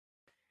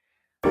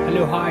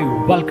Hello, hi,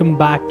 welcome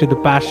back to the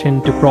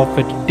Passion to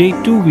Profit Day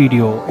 2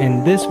 video.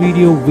 In this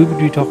video, we will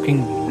be talking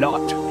a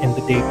lot in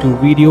the Day 2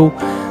 video.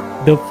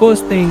 The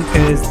first thing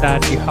is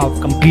that you have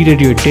completed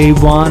your Day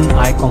 1.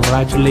 I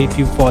congratulate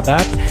you for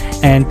that.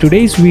 And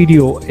today's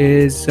video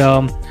is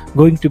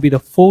going to be the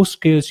 4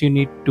 skills you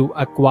need to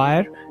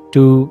acquire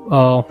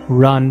to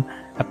run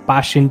a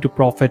passion to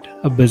profit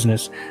a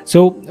business.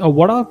 So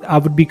what I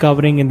would be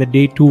covering in the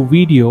Day 2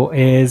 video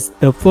is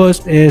the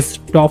first is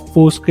top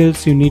 4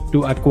 skills you need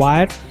to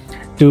acquire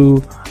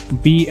to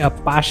be a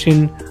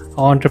passion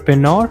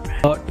entrepreneur.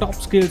 Top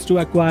skills to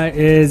acquire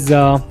is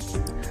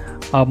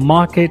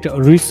market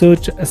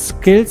research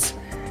skills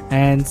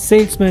and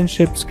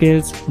salesmanship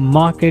skills,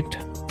 marketing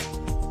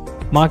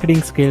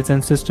skills,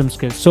 and system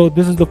skills. So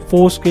this is the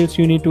 4 skills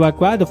you need to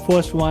acquire. The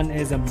first one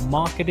is a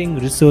marketing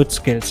research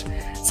skills.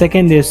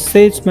 Second is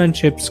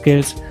salesmanship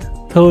skills.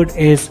 Third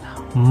is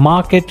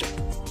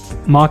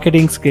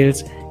marketing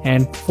skills.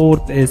 And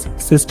fourth is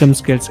system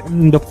skills.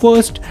 In the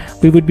first,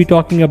 we would be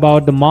talking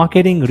about the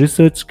marketing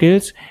research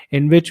skills,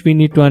 in which we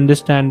need to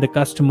understand the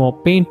customer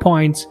pain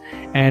points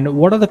and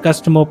what are the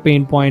customer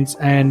pain points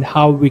and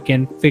how we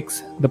can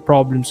fix the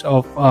problems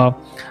of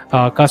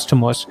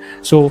customers.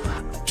 So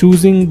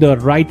choosing the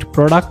right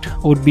product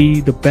would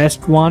be the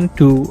best one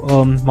to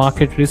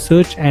market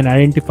research and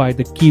identify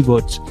the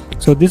keywords.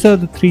 So these are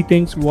the 3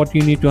 things what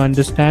you need to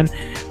understand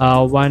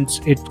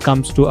once it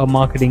comes to a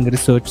marketing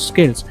research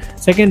skills.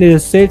 Second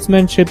is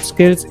salesmanship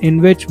skills,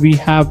 in which we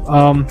have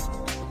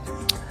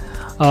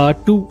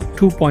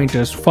two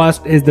pointers.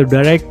 First is the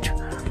direct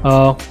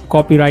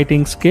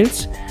copywriting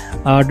skills.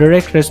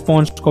 Direct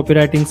response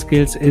copywriting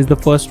skills is the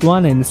first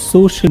one, and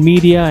social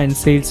media and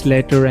sales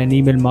letter and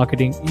email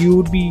marketing. You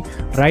would be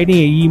writing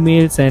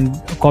emails and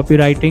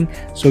copywriting,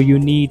 so you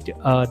need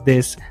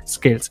these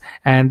skills.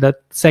 And the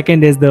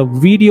second is the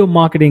video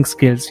marketing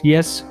skills.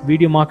 Yes,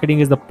 video marketing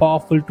is the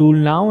powerful tool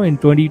now in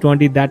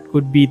 2020. That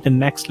could be the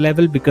next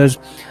level, because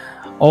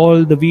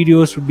all the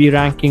videos would be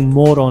ranking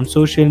more on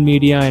social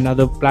media and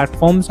other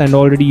platforms, and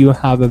already you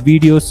have a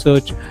video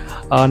search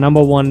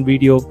 #1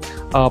 video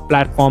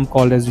platform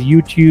called as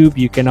YouTube.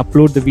 You can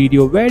upload the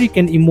video where you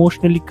can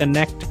emotionally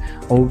connect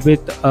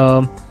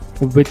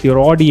with your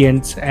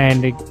audience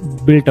and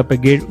build up a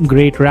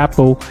great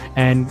rapport,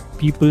 and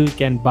people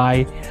can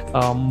buy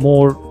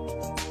more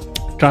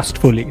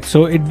trustfully.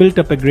 So it built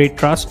up a great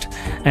trust,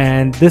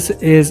 and this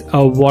is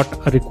what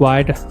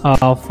required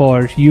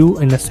for you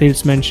in a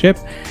salesmanship.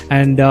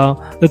 And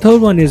the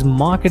third one is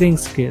marketing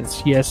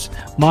skills. Yes,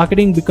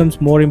 marketing becomes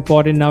more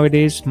important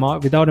nowadays.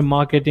 Without a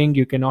marketing,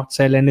 you cannot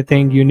sell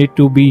anything. You need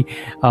to be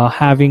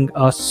having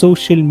a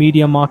social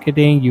media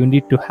marketing. You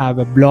need to have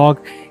a blog.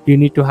 You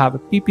need to have a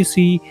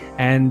PPC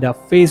and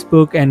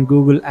Facebook and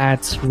Google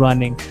ads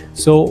running.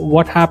 So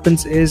what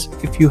happens is,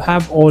 if you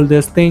have all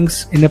these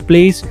things in a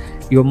place,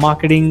 your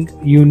marketing,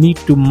 you need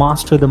to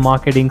master the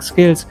marketing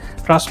skills.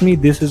 Trust me,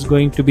 this is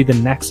going to be the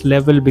next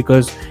level,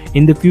 because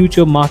in the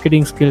future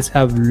marketing skills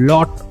have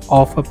lot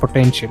of a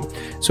potential.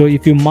 So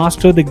if you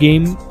master the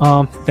game,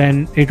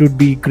 then it would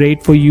be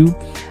great for you.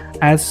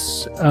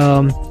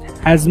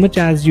 As much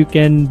as you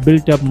can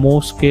build up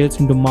more skills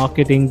into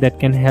marketing that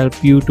can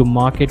help you to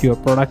market your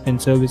product and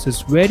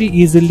services very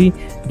easily,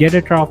 get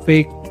a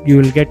traffic, you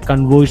will get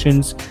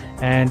conversions,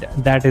 and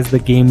that is the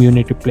game you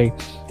need to play.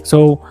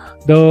 So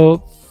the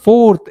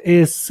fourth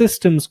is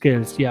system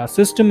skills. Yeah,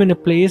 system in a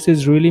place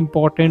is really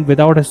important.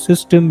 Without a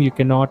system, you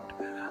cannot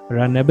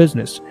run a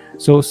business.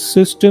 So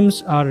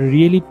systems are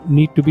really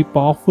need to be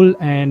powerful,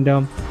 and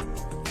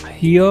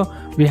here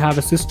we have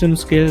a system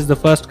skills. The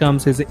first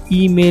comes is an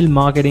email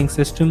marketing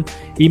system.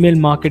 Email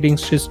marketing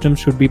system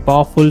should be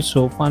powerful.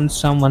 So once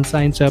someone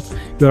signs up,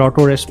 your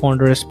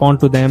autoresponder respond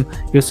to them.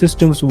 Your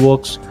systems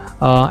works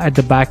at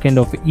the back end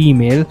of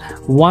email.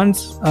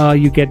 Once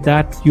you get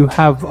that, you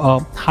have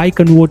high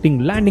converting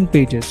landing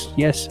pages.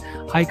 Yes,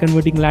 high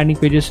converting landing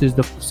pages is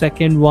the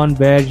second one,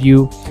 where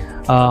you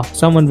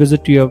someone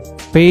visit to your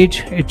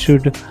page, it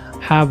should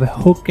have a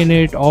hook in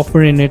it,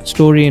 offer in it,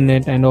 story in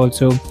it, and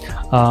also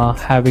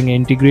having an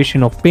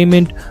integration of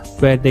payment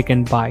where they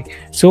can buy.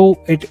 So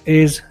it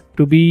is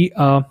to be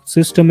a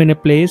system in a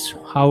place,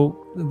 how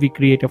we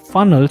create a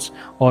funnels,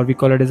 or we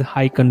call it as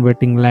high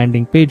converting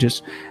landing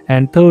pages.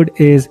 And third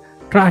is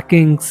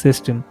tracking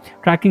system.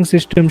 Tracking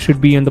system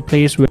should be in the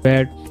place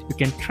where you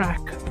can track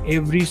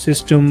every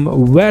system,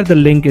 where the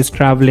link is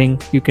traveling.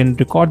 You can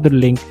record the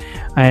link,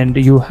 and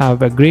you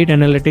have a great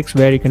analytics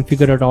where you can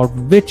figure it out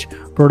which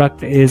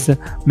product is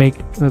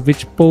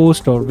which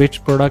post or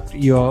which product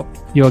you're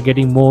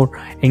getting more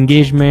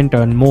engagement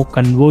and more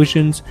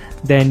conversions.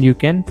 Then you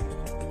can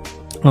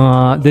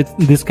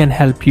this can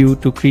help you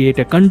to create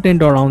a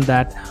content around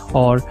that,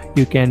 or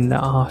you can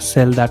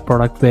sell that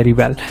product very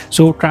well.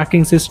 So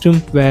tracking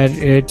system, where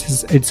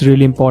it's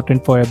really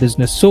important for a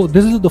business. So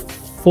this is the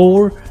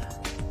 4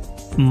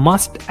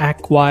 must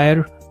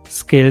acquire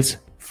skills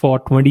for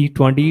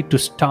 2020 to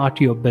start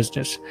your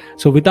business.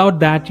 So without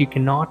that, you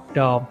cannot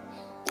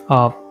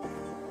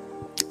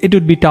it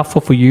would be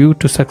tougher for you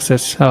to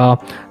success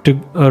to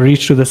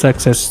reach to the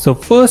success. So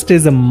first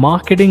is the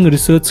marketing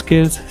research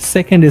skills,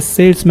 second is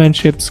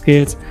salesmanship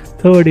skills,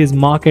 third is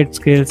market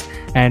skills,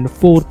 and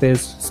fourth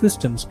is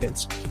system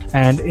skills.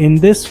 And in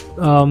this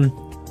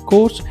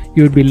course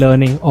you would be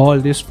learning all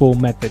these 4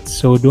 methods,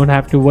 so don't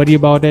have to worry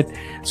about it.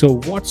 So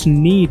what's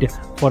need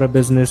for a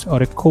business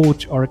or a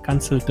coach or a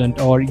consultant,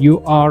 or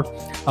you are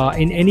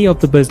in any of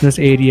the business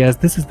areas,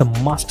 this is the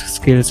must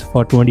skills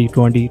for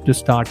 2020 to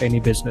start any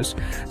business.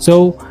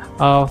 So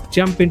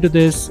jump into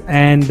this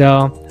and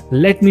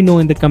let me know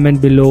in the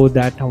comment below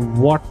that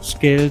what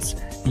skills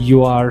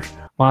you are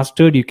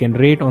mastered. You can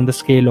rate on the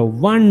scale of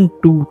 1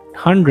 to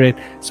 100.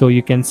 So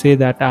you can say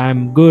that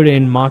I'm good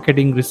in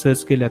marketing research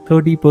skill at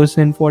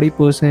 30%,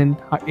 40%,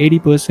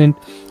 80%.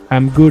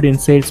 I'm good in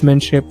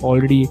salesmanship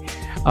already.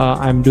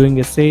 I'm doing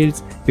a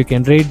sales. You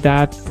can rate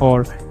that.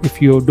 Or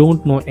if you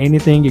don't know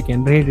anything, you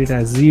can rate it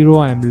as 0.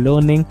 I'm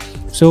learning.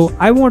 So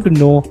I want to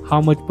know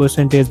how much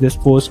percentage this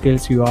 4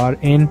 skills you are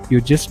in.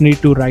 You just need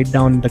to write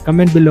down in the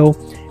comment below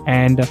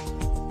and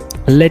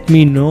let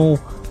me know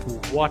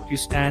what you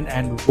stand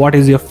and what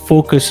is your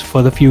focus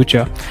for the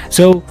future.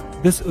 So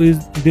this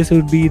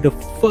would be the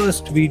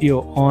first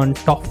video on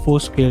top 4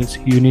 skills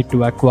you need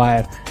to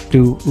acquire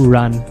to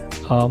run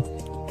a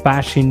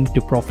passion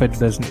to profit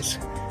business.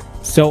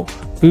 So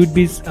we would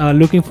be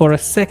looking for a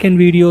second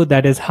video,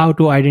 that is how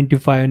to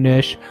identify a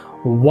niche,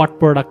 what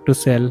product to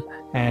sell,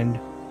 and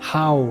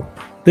how.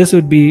 This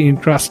would be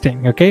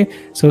interesting. Okay,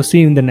 so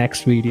see you in the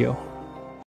next video.